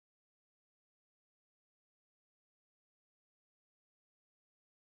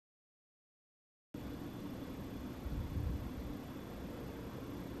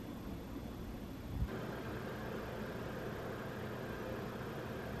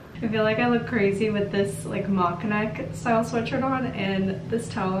I feel like I look crazy with this like mock neck style sweatshirt on and this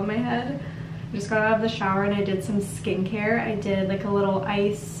towel on my head. I just got out of the shower and I did some skincare. I did like a little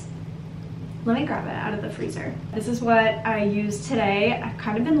ice. Let me grab it out of the freezer. This is what I used today. I've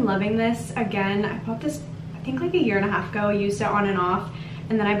kind of been loving this again. I bought this, I think like a year and a half ago. I used it on and off.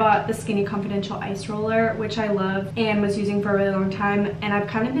 And then I bought the Skinny Confidential Ice Roller, which I love and was using for a really long time. And I've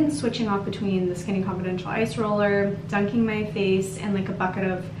kind of been switching off between the Skinny Confidential Ice Roller, dunking my face in like a bucket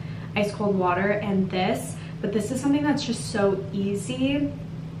of ice cold water, and this. But this is something that's just so easy.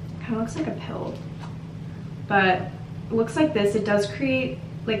 Kind of looks like a pill, but it looks like this. It does create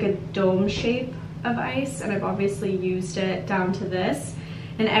like a dome shape of ice, and I've obviously used it down to this.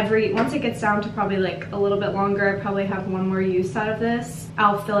 And once it gets down to probably like a little bit longer, I probably have one more use out of this.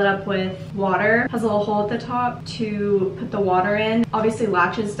 I'll fill it up with water. It has a little hole at the top to put the water in. Obviously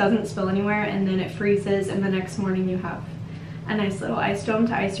latches, doesn't spill anywhere, and then it freezes, and the next morning you have a nice little ice dome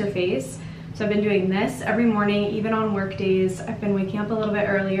to ice your face. So I've been doing this every morning, even on work days. I've been waking up a little bit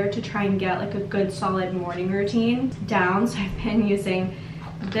earlier to try and get like a good solid morning routine down. So I've been using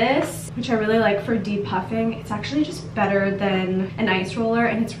this, which I really like for depuffing. It's actually just better than an ice roller,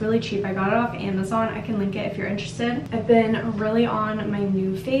 and it's really cheap. I got it off Amazon. I can link it if you're interested. I've been really on my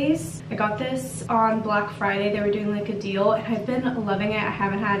NuFace. I got this on Black Friday. They were doing like a deal, and I've been loving it. I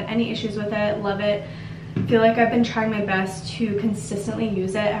haven't had any issues with it. Love it. I feel like I've been trying my best to consistently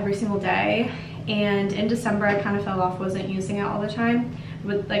use it every single day. And in December I kind of fell off, wasn't using it all the time. I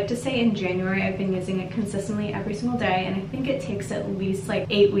would like to say in January I've been using it consistently every single day, and I think it takes at least like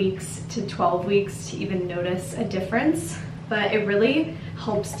 8 weeks to 12 weeks to even notice a difference, but it really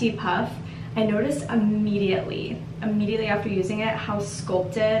helps depuff. I noticed immediately after using it how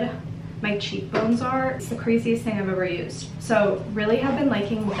sculpted my cheekbones are. It's the craziest thing I've ever used. So really have been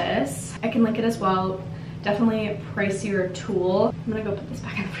liking this. I can link it as well. Definitely a pricier tool. I'm gonna go put this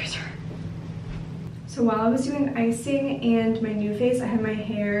back in the freezer. So while I was doing icing and my NuFace, I had my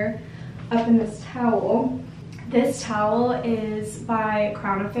hair up in this towel. This towel is by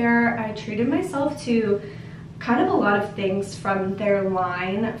Crown Affair. I treated myself to kind of a lot of things from their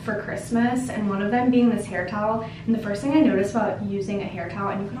line for Christmas, and one of them being this hair towel. And the first thing I noticed about using a hair towel,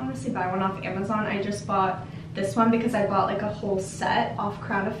 and you can honestly buy one off Amazon, I just bought this one because I bought like a whole set off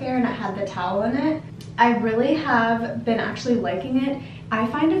Crown Affair and it had the towel in it. I really have been actually liking it. I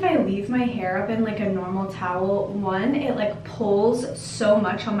find if I leave my hair up in like a normal towel, one, it like pulls so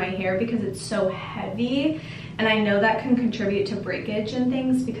much on my hair because it's so heavy, and I know that can contribute to breakage and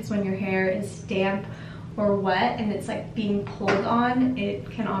things, because when your hair is damp or wet and it's like being pulled on,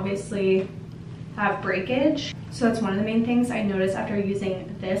 it can obviously have breakage. So that's one of the main things I noticed after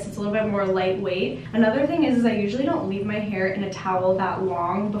using this. It's a little bit more lightweight. Another thing is I usually don't leave my hair in a towel that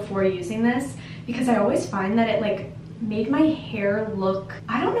long before using this, because I always find that it like made my hair look,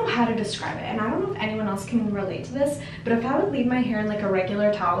 I don't know how to describe it, and I don't know if anyone else can relate to this, but if I would leave my hair in like a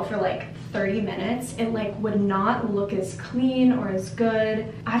regular towel for like 30 minutes, it like would not look as clean or as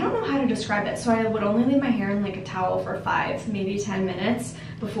good. I don't know how to describe it. So I would only leave my hair in like a towel for 5, maybe 10 minutes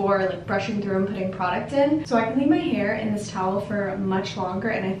before like brushing through and putting product in. So I can leave my hair in this towel for much longer,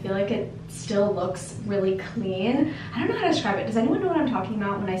 and I feel like it still looks really clean. I don't know how to describe it. Does anyone know what I'm talking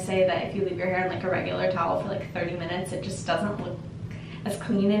about when I say that if you leave your hair in like a regular towel for like 30 minutes, it just doesn't look as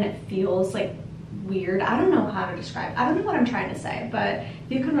clean and it feels like weird? I don't know how to describe. I don't know what I'm trying to say, but if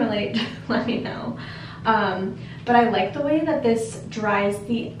you can relate, let me know. But I like the way that this dries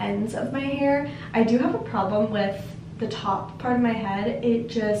the ends of my hair. I do have a problem with the top part of my head. It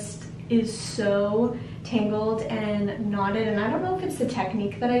just is so tangled and knotted, and I don't know if it's the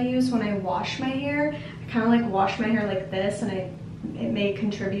technique that I use when I wash my hair. I kind of like wash my hair like this, and it may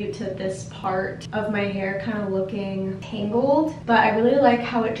contribute to this part of my hair kind of looking tangled, but I really like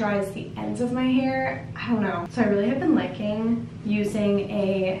how it dries the ends of my hair. I don't know. So I really have been liking using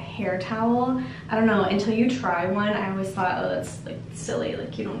a hair towel. I don't know, until you try one, I always thought, oh, that's like silly,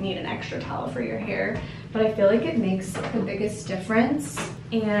 like you don't need an extra towel for your hair, but I feel like it makes the biggest difference.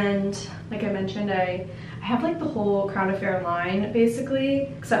 And like I mentioned, I have like the whole Crown Affair line basically,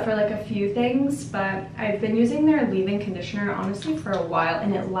 except for like a few things, but I've been using their leave-in conditioner honestly for a while,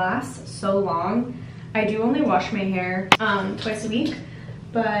 and it lasts so long. I do only wash my hair twice a week,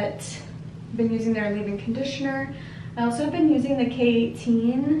 but I've been using their leave-in conditioner. I also have been using the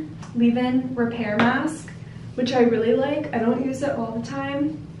K18 leave-in repair mask, which I really like. I don't use it all the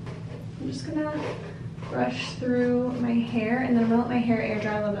time. I'm just gonna brush through my hair, and then I'm gonna let my hair air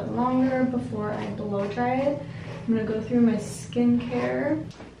dry a little bit longer before I blow dry it. I'm gonna go through my skincare.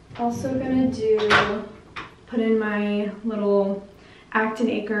 Also gonna put in my little Acton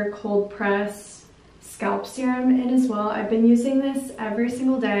Acre cold press scalp serum in as well. I've been using this every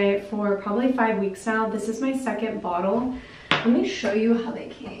single day for probably 5 weeks now. This is my second bottle. Let me show you how they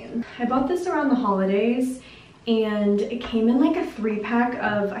came. I bought this around the holidays and it came in like a 3-pack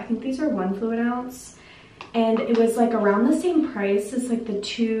of, I think these are 1 fluid ounce. And it was like around the same price as like the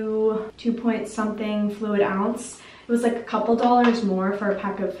 2 point something fluid ounce. It was like a couple dollars more for a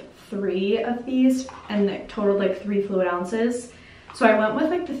pack of 3 of these, and it totaled like 3 fluid ounces. So I went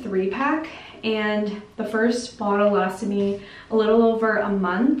with like the 3-pack, and the first bottle lasted me a little over a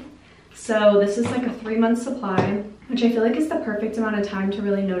month. So this is like a 3-month supply, which I feel like is the perfect amount of time to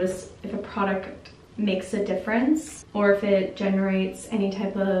really notice if a product makes a difference or if it generates any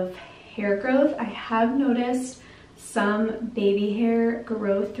type of hair growth. I have noticed some baby hair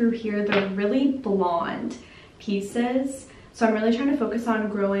growth through here. They're really blonde pieces. So I'm really trying to focus on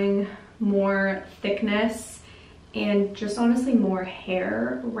growing more thickness and just honestly more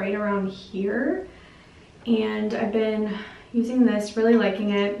hair right around here. And I've been using this, really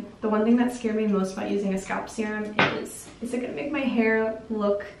liking it. The one thing that scared me most about using a scalp serum is it gonna make my hair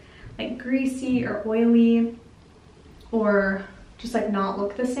look like greasy or oily or just like not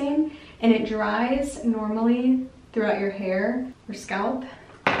look the same? And it dries normally throughout your hair or scalp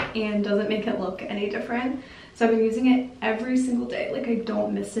and doesn't make it look any different. So I've been using it every single day, like I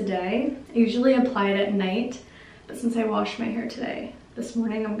don't miss a day. I usually apply it at night, but since I washed my hair today, this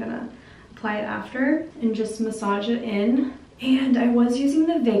morning, I'm gonna apply it after and just massage it in. And I was using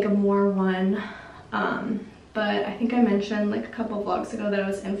the Vegamour one, but I think I mentioned like a couple vlogs ago that I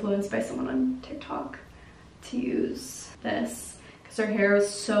was influenced by someone on TikTok to use this because her hair was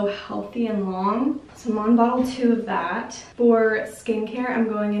so healthy and long. So I'm on bottle 2 of that. For skincare, I'm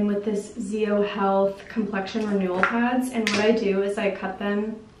going in with this Zeo Health complexion renewal pads, and what I do is I cut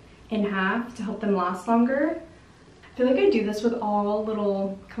them in half to help them last longer. I feel like I do this with all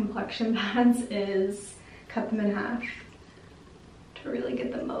little complexion pads, is cut them in half to really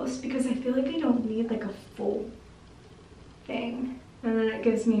get the most, because I feel like I don't need like a full thing. And then it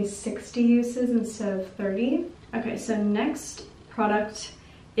gives me 60 uses instead of 30. Okay, so next product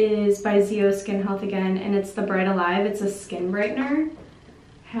is by Zeo Skin Health again, and it's the Bright Alive. It's a skin brightener.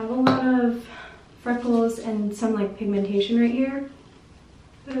 I have a lot of freckles and some like pigmentation right here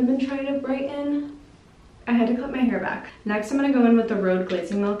that I've been trying to brighten. I had to cut my hair back. Next, I'm gonna go in with the Rhode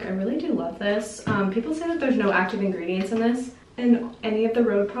Glazing Milk. I really do love this. People say that there's no active ingredients in this, in any of the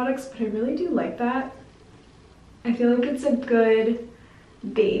Rhode products, but I really do like that. I feel like it's a good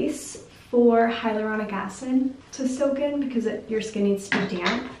base for hyaluronic acid to soak in because your skin needs to be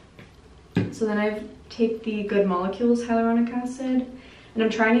damp. So then I've take the Good Molecules hyaluronic acid, and I'm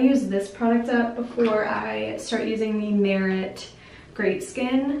trying to use this product up before I start using the Merit Great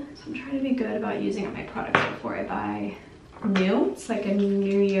Skin. So I'm trying to be good about using up my products before I buy new. It's like a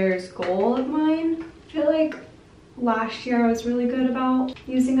New Year's goal of mine. I feel like last year I was really good about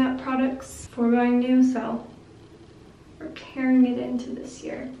using up products before buying new, so we're carrying it into this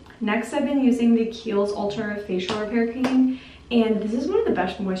year. Next, I've been using the Kiehl's Ultra Facial Repair Cream, and this is one of the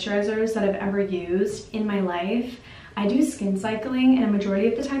best moisturizers that I've ever used in my life. I do skin cycling, and a majority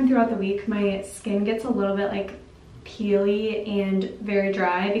of the time throughout the week, my skin gets a little bit like peely and very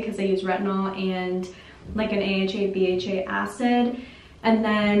dry because I use retinol and like an AHA, BHA acid. And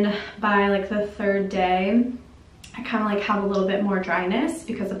then by like the 3rd day, I kind of like have a little bit more dryness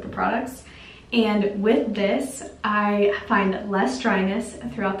because of the products. And with this, I find less dryness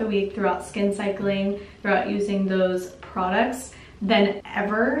throughout the week, throughout skin cycling, throughout using those products than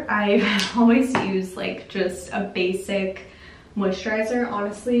ever. I always use like just a basic moisturizer,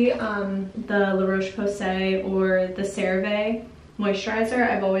 honestly. The La Roche-Posay or the CeraVe moisturizer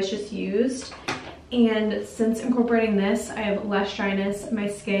I've always just used. And since incorporating this, I have less dryness. My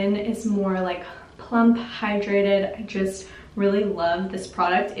skin is more like plump, hydrated. I just really love this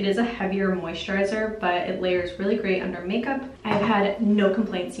product. It is a heavier moisturizer, but it layers really great under makeup. I've had no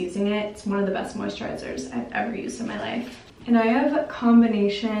complaints using it. It's one of the best moisturizers I've ever used in my life. And I have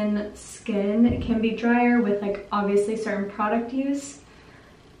combination skin. It can be drier with like obviously certain product use,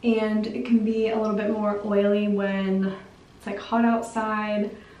 and it can be a little bit more oily when it's like hot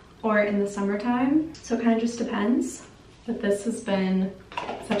outside or in the summertime. So it kind of just depends. But this has been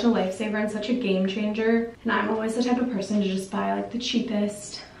such a lifesaver and such a game changer. And I'm always the type of person to just buy like the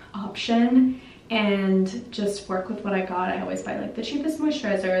cheapest option and just work with what I got. I always buy like the cheapest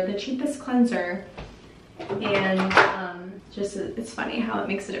moisturizer, the cheapest cleanser, and just it's funny how it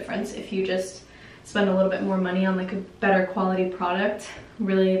makes a difference if you just spend a little bit more money on like a better quality product,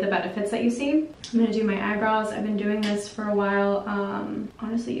 really the benefits that you see. I'm gonna do my eyebrows. I've been doing this for a while,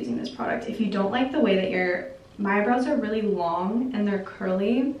 honestly using this product. If you don't like the way that your my eyebrows are really long and they're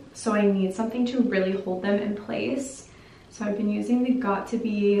curly, so I need something to really hold them in place. So I've been using the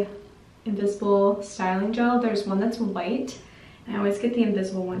Got2b Invisible Styling Gel. There's one that's white, and I always get the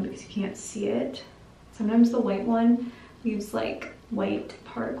invisible one because you can't see it. Sometimes the white one leaves like white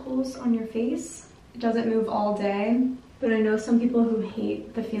particles on your face. It doesn't move all day, but I know some people who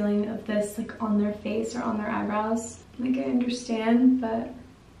hate the feeling of this like on their face or on their eyebrows. Like, I understand, but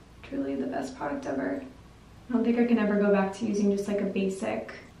truly the best product ever. I don't think I can ever go back to using just like a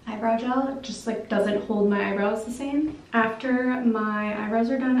basic eyebrow gel. It just like doesn't hold my eyebrows the same. After my eyebrows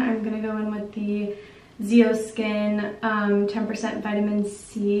are done, I'm gonna go in with the Zeoskin 10% vitamin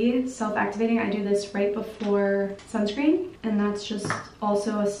C self-activating. I do this right before sunscreen, and that's just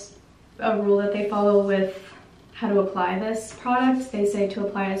also a rule that they follow with how to apply this product. They say to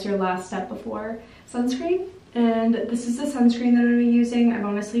apply as your last step before sunscreen. And this is the sunscreen that I'm using. I've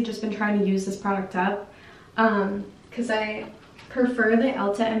honestly just been trying to use this product up because I prefer the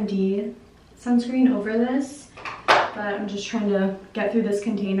Elta MD sunscreen over this, but I'm just trying to get through this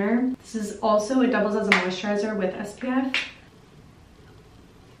container. This is also, it doubles as a moisturizer with SPF.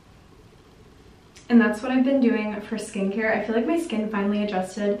 And that's what I've been doing for skincare. I feel like my skin finally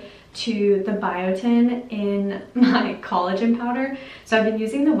adjusted to the biotin in my collagen powder. So I've been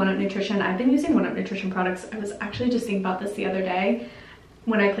using the 1UP Nutrition. I've been using 1UP Nutrition products. I was actually just thinking about this the other day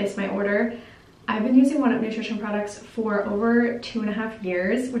when I placed my order. I've been using 1UP Nutrition products for over 2.5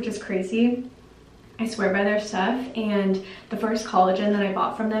 years, which is crazy. I swear by their stuff. And the first collagen that I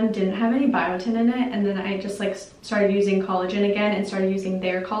bought from them didn't have any biotin in it. And then I just like started using collagen again and started using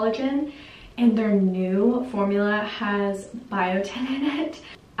their collagen. And their new formula has biotin in it.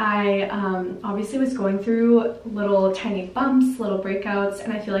 I obviously was going through little tiny bumps, little breakouts,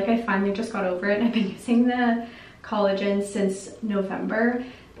 and I feel like I finally just got over it. And I've been using the collagen since November,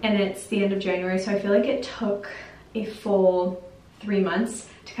 and it's the end of January, so I feel like it took a full 3 months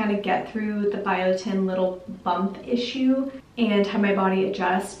to kind of get through the biotin little bump issue and have my body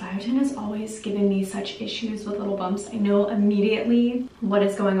adjust. Biotin has always given me such issues with little bumps. I know immediately what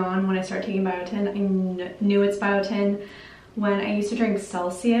is going on when I start taking biotin. I knew it's biotin. When I used to drink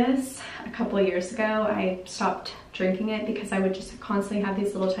Celsius a couple of years ago, I stopped drinking it because I would just constantly have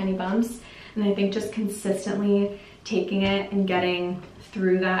these little tiny bumps. And I think just consistently taking it and getting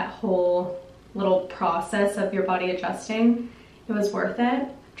through that whole little process of your body adjusting, it was worth it.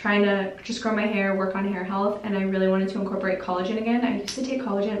 Trying to just grow my hair, work on hair health, and I really wanted to incorporate collagen again. I used to take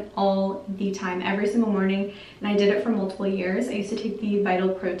collagen all the time, every single morning, and I did it for multiple years. I used to take the Vital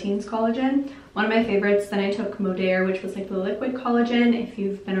Proteins collagen, one of my favorites. Then I took Modere, which was like the liquid collagen. If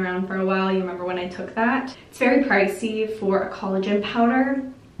you've been around for a while, you remember when I took that. It's very pricey for a collagen powder,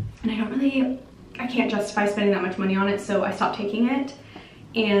 and I can't justify spending that much money on it, so I stopped taking it.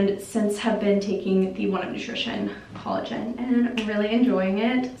 And since have been taking the 1UP Nutrition collagen, and I'm really enjoying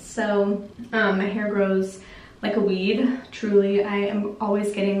it. So my hair grows like a weed, truly. I am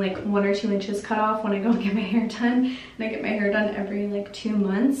always getting like 1 or 2 inches cut off when I go and get my hair done, and I get my hair done every like 2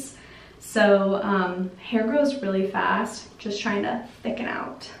 months. So hair grows really fast. Just trying to thicken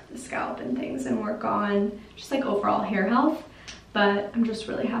out the scalp and things and work on just like overall hair health. But I'm just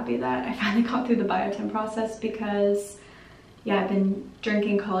really happy that I finally got through the biotin process, because yeah, I've been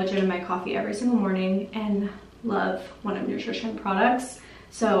drinking collagen in my coffee every single morning and love 1UP Nutrition products.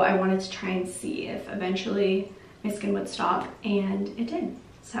 So I wanted to try and see if eventually my skin would stop, and it did.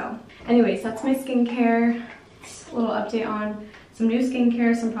 So anyways, that's my skincare. Just a little update on some new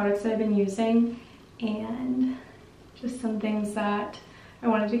skincare, some products that I've been using, and just some things that I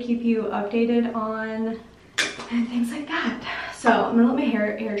wanted to keep you updated on and things like that. So I'm gonna let my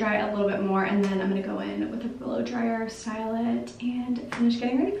hair air dry a little bit more, and then I'm gonna go in with a blow dryer, style it, and finish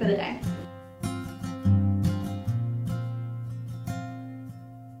getting ready for the day.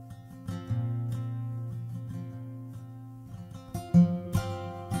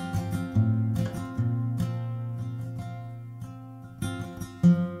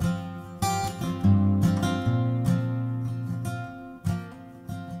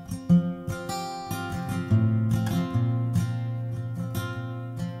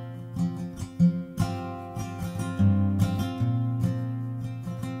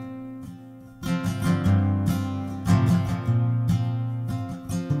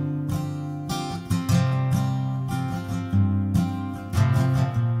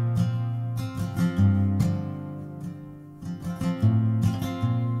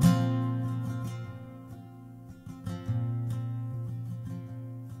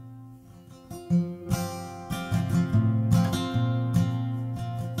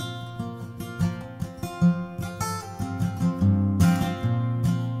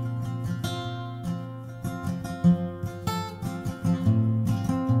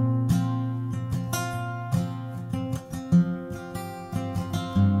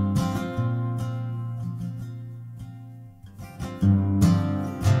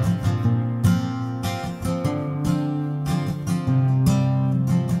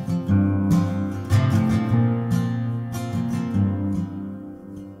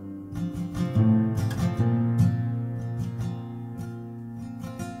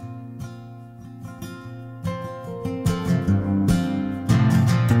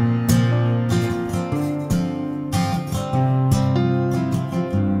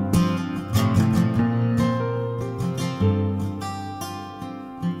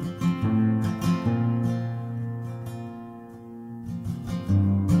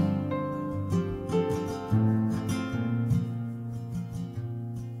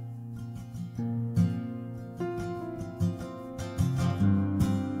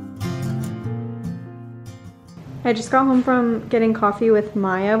 I just got home from getting coffee with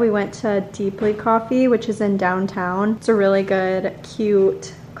Maya. We went to Deeply Coffee, which is in downtown. It's a really good,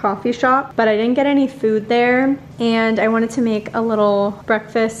 cute coffee shop, but I didn't get any food there, and I wanted to make a little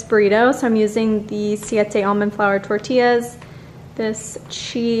breakfast burrito, so I'm using the Siete almond flour tortillas, this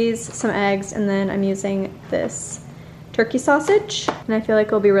cheese, some eggs, and then I'm using this turkey sausage, and I feel like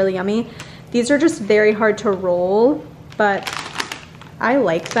it'll be really yummy. These are just very hard to roll, but I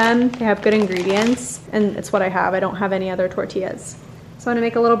like them. They have good ingredients, and it's what I have. I don't have any other tortillas. So I'm gonna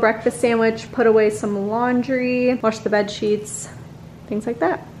make a little breakfast sandwich, put away some laundry, wash the bed sheets, things like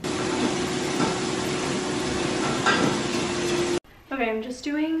that. Okay, I'm just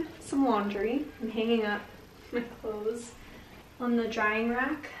doing some laundry. I'm hanging up my clothes on the drying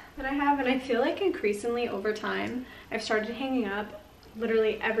rack that I have, and I feel like increasingly over time, I've started hanging up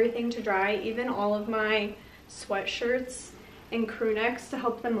literally everything to dry, even all of my sweatshirts and crew necks to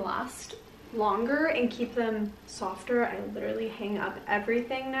help them last longer and keep them softer. I literally hang up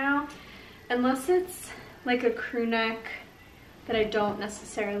everything now, unless it's like a crew neck that I don't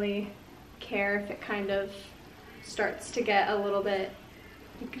necessarily care if it kind of starts to get a little bit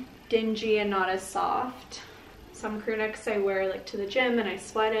dingy and not as soft. Some crew necks I wear like to the gym and I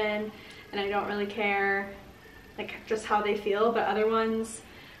sweat in and I don't really care like just how they feel, but other ones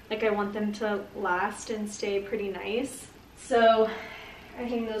like I want them to last and stay pretty nice. So I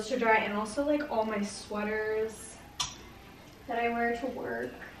hang those to dry, and also like all my sweaters that I wear to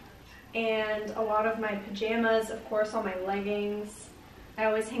work, and a lot of my pajamas, of course, all my leggings. I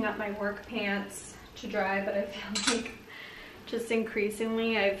always hang up my work pants to dry, but I feel like just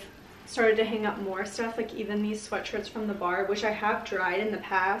increasingly I've started to hang up more stuff, like even these sweatshirts from the bar, which I have dried in the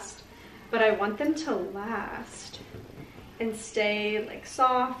past, but I want them to last and stay like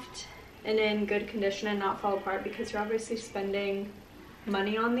soft and in good condition and not fall apart, because you're obviously spending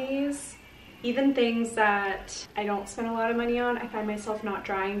money on these. Even things that I don't spend a lot of money on, I find myself not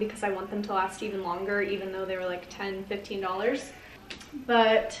drying because I want them to last even longer, even though they were like $10, $15.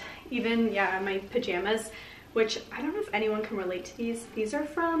 But even, yeah, my pajamas, which I don't know if anyone can relate to these. These are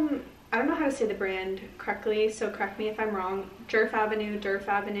from, I don't know how to say the brand correctly, so correct me if I'm wrong, Durf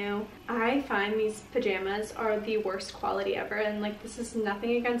Avenue. I find these pajamas are the worst quality ever, and like this is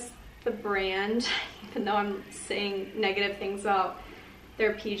nothing against the brand, even though I'm saying negative things about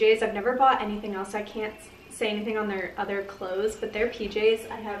their PJs. I've never bought anything else. I can't say anything on their other clothes, but their PJs,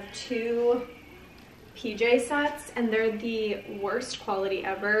 I have 2 PJ sets and they're the worst quality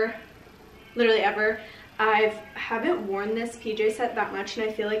ever, literally ever. I haven't worn this PJ set that much and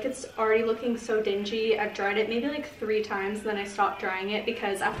I feel like it's already looking so dingy. I've dried it maybe like 3 times, and then I stopped drying it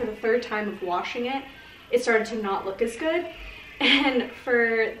because after the 3rd time of washing it, it started to not look as good. And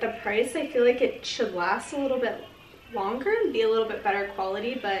for the price, I feel like it should last a little bit longer and be a little bit better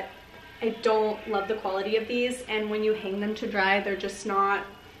quality, but I don't love the quality of these, and when you hang them to dry, they're just not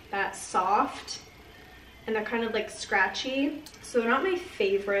that soft and they're kind of like scratchy. So they're not my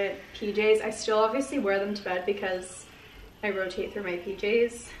favorite PJs. I still obviously wear them to bed because I rotate through my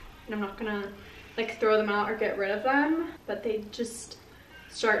PJs and I'm not gonna like throw them out or get rid of them, but they just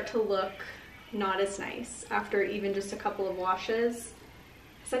start to look not as nice after even just a couple of washes.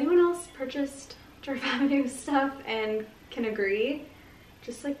 Has anyone else purchased Durf Avenue stuff and can agree?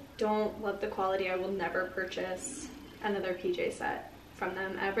 Just like don't love the quality. I will never purchase another PJ set from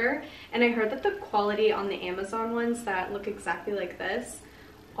them ever. And I heard that the quality on the Amazon ones that look exactly like this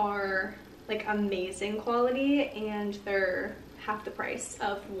are like amazing quality, and they're half the price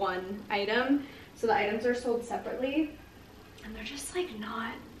of one item. So the items are sold separately and they're just like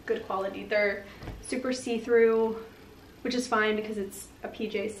not good quality. They're super see-through, which is fine because it's a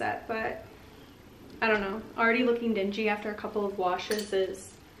PJ set, but I don't know, already looking dingy after a couple of washes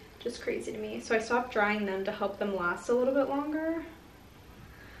is just crazy to me. So I stopped drying them to help them last a little bit longer.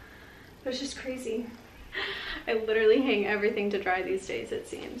 But it's just crazy. I literally hang everything to dry these days, it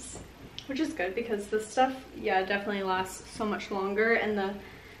seems, which is good because this stuff, yeah, definitely lasts so much longer, and the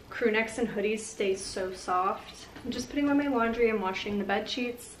crew necks and hoodies stay so soft. I'm just putting on my laundry and washing the bed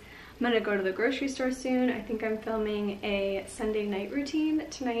sheets. I'm gonna go to the grocery store soon. I think I'm filming a Sunday night routine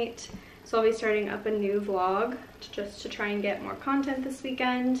tonight, so I'll be starting up a new vlog just to try and get more content this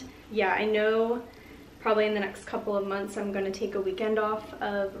weekend. Yeah, I know probably in the next couple of months I'm going to take a weekend off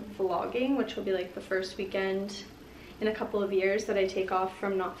of vlogging, which will be like the first weekend in a couple of years that I take off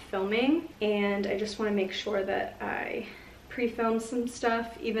from not filming, and I just want to make sure that I pre-film some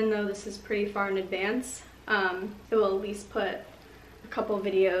stuff. Even though this is pretty far in advance, it will at least put a couple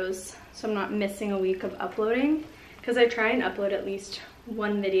videos so I'm not missing a week of uploading, because I try and upload at least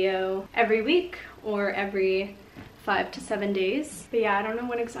one video every week or every 5 to 7 days. But yeah, I don't know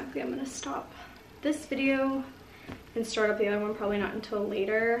when exactly I'm gonna stop this video and start up the other one probably not until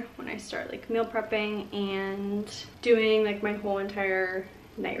later when I start like meal prepping and doing like my whole entire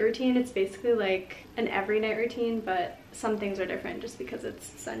night routine. It's basically like an every night routine, but some things are different just because it's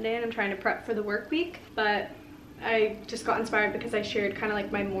Sunday and I'm trying to prep for the work week. But I just got inspired because I shared kind of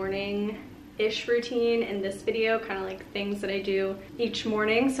like my morning-ish routine in this video, kind of like things that I do each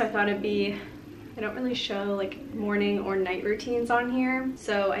morning. So I thought it'd be, I don't really show like morning or night routines on here,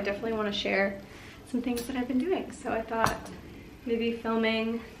 so I definitely want to share some things that I've been doing. So I thought maybe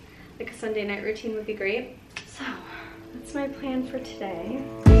filming like a Sunday night routine would be great. So that's my plan for today.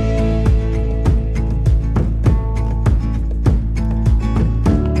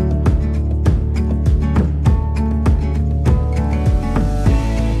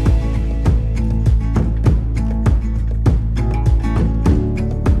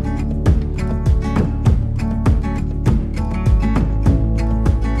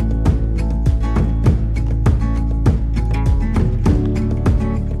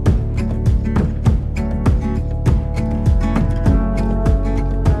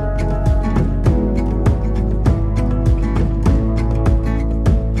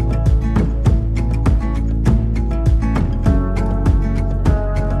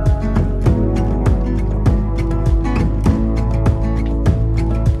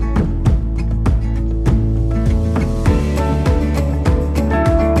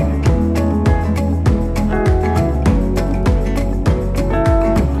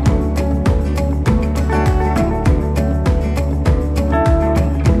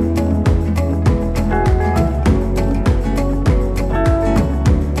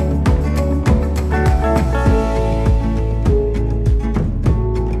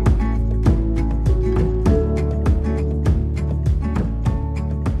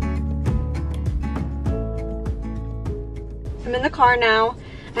 I'm in the car now.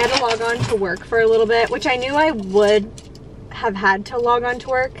 I had to log on to work for a little bit, which I knew I would have had to log on to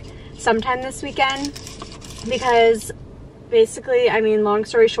work sometime this weekend because basically, I mean, long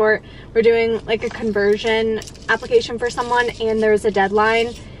story short, we're doing like a conversion application for someone and there's a deadline.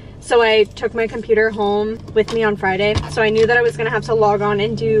 So I took my computer home with me on Friday. So I knew that I was gonna have to log on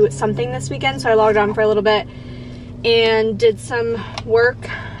and do something this weekend. So I logged on for a little bit and did some work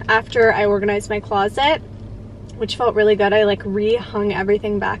after I organized my closet, which felt really good. I like re-hung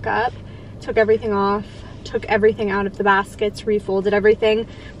everything back up, took everything off, took everything out of the baskets, refolded everything,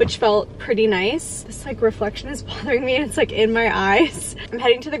 which felt pretty nice. This like reflection is bothering me and it's like in my eyes. I'm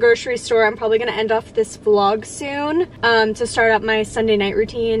heading to the grocery store. I'm probably gonna end off this vlog soon to start up my Sunday night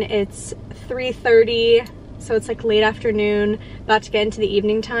routine. It's 3:30, so it's like late afternoon, about to get into the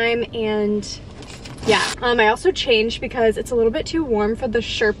evening time. And yeah, I also changed because it's a little bit too warm for the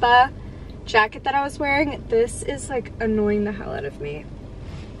Sherpa jacket that I was wearing. This is like annoying the hell out of me.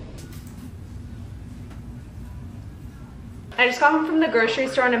 I just got home from the grocery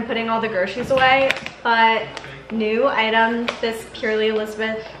store and I'm putting all the groceries away, but new item, this Purely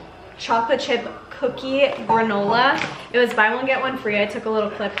Elizabeth chocolate chip cookie granola. It was buy one get one free. I took a little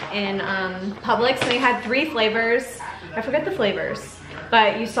clip in Publix and they had 3 flavors. I forget the flavors,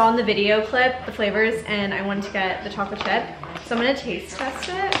 but you saw in the video clip the flavors and I wanted to get the chocolate chip. So I'm gonna taste test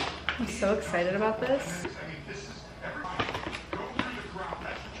it. I'm so excited about this.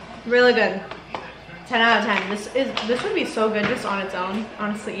 Really good. 10 out of 10. This would be so good just on its own,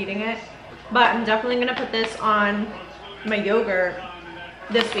 honestly, eating it. But I'm definitely gonna put this on my yogurt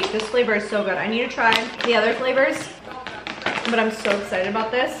this week. This flavor is so good. I need to try the other flavors, but I'm so excited about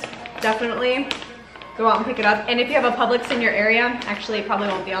this. Definitely go out and pick it up. And if you have a Publix in your area, actually it probably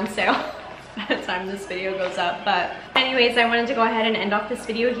won't be on sale by the time this video goes up. But anyways, I wanted to go ahead and end off this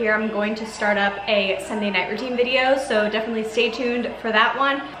video here. I'm going to start up a Sunday night routine video, so definitely stay tuned for that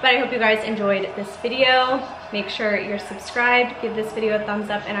one. But I hope you guys enjoyed this video. Make sure you're subscribed, give this video a thumbs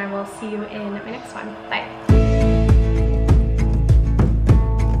up, and I will see you in my next one. Bye.